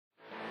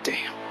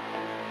Damn.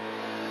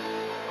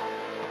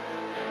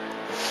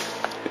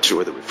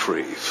 Enjoy the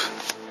reprieve.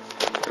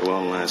 It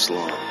won't last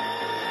long.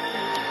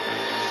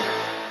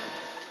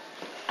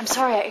 I'm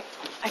sorry,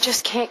 I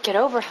just can't get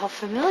over how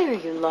familiar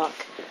you look.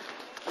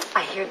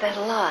 I hear that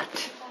a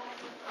lot.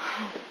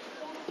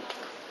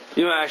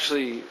 You know,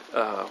 actually,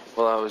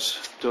 while I was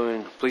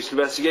doing police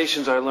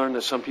investigations, I learned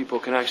that some people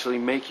can actually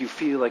make you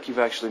feel like you've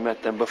actually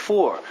met them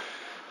before.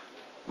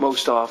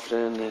 Most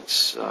often,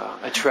 it's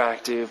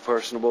attractive,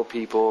 personable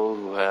people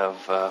who have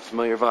a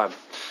familiar vibe.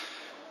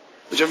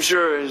 Which I'm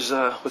sure is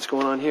what's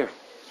going on here.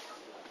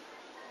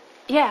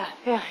 Yeah,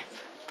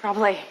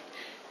 probably.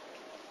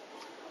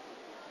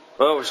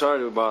 Well, we're sorry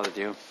to have bothered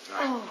you.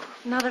 Oh,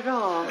 not at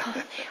all.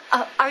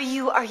 Are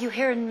you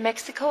here in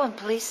Mexico on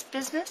police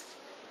business?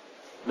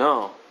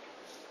 No.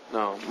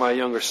 My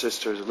younger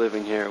sister is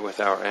living here with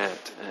our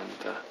aunt,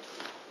 and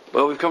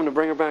well, we've come to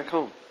bring her back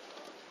home.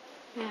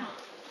 Yeah.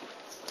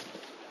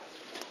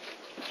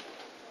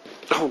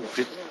 Oh,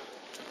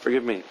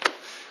 forgive me.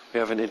 We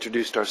haven't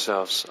introduced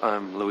ourselves.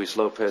 I'm Luis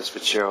Lopez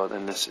Fitzgerald,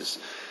 and this is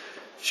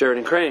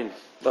Sheridan Crane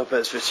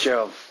Lopez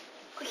Fitzgerald.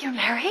 Oh, you're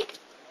married?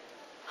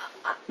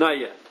 Not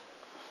yet.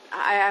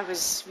 I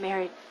was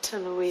married to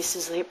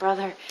Luis's late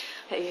brother.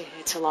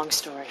 It's a long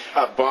story.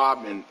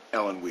 Bob and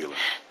Ellen Wheeler.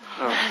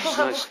 Oh, it's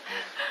nice.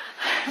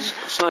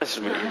 It's nice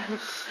to meet you.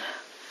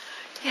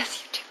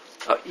 Yes, you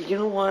do. You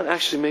know what?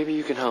 Actually, maybe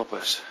you can help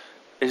us.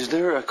 Is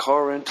there a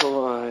car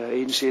rental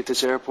agency at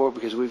this airport?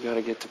 Because we've got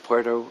to get to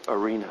Puerto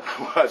Arena.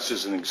 Well, this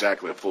isn't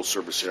exactly a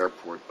full-service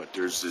airport, but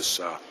there's this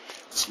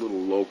little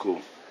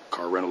local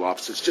car rental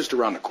office. It's just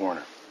around the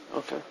corner.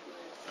 Okay.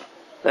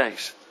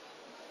 Thanks.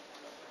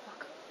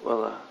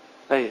 Well,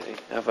 hey,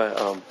 have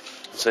a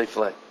safe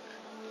flight.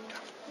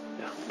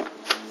 Yeah.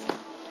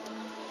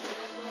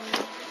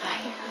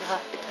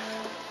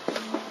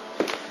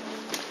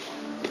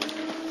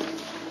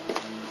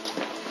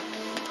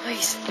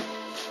 Please.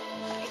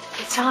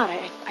 It's odd.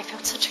 I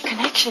felt such a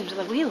connection to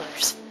the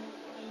Wheelers.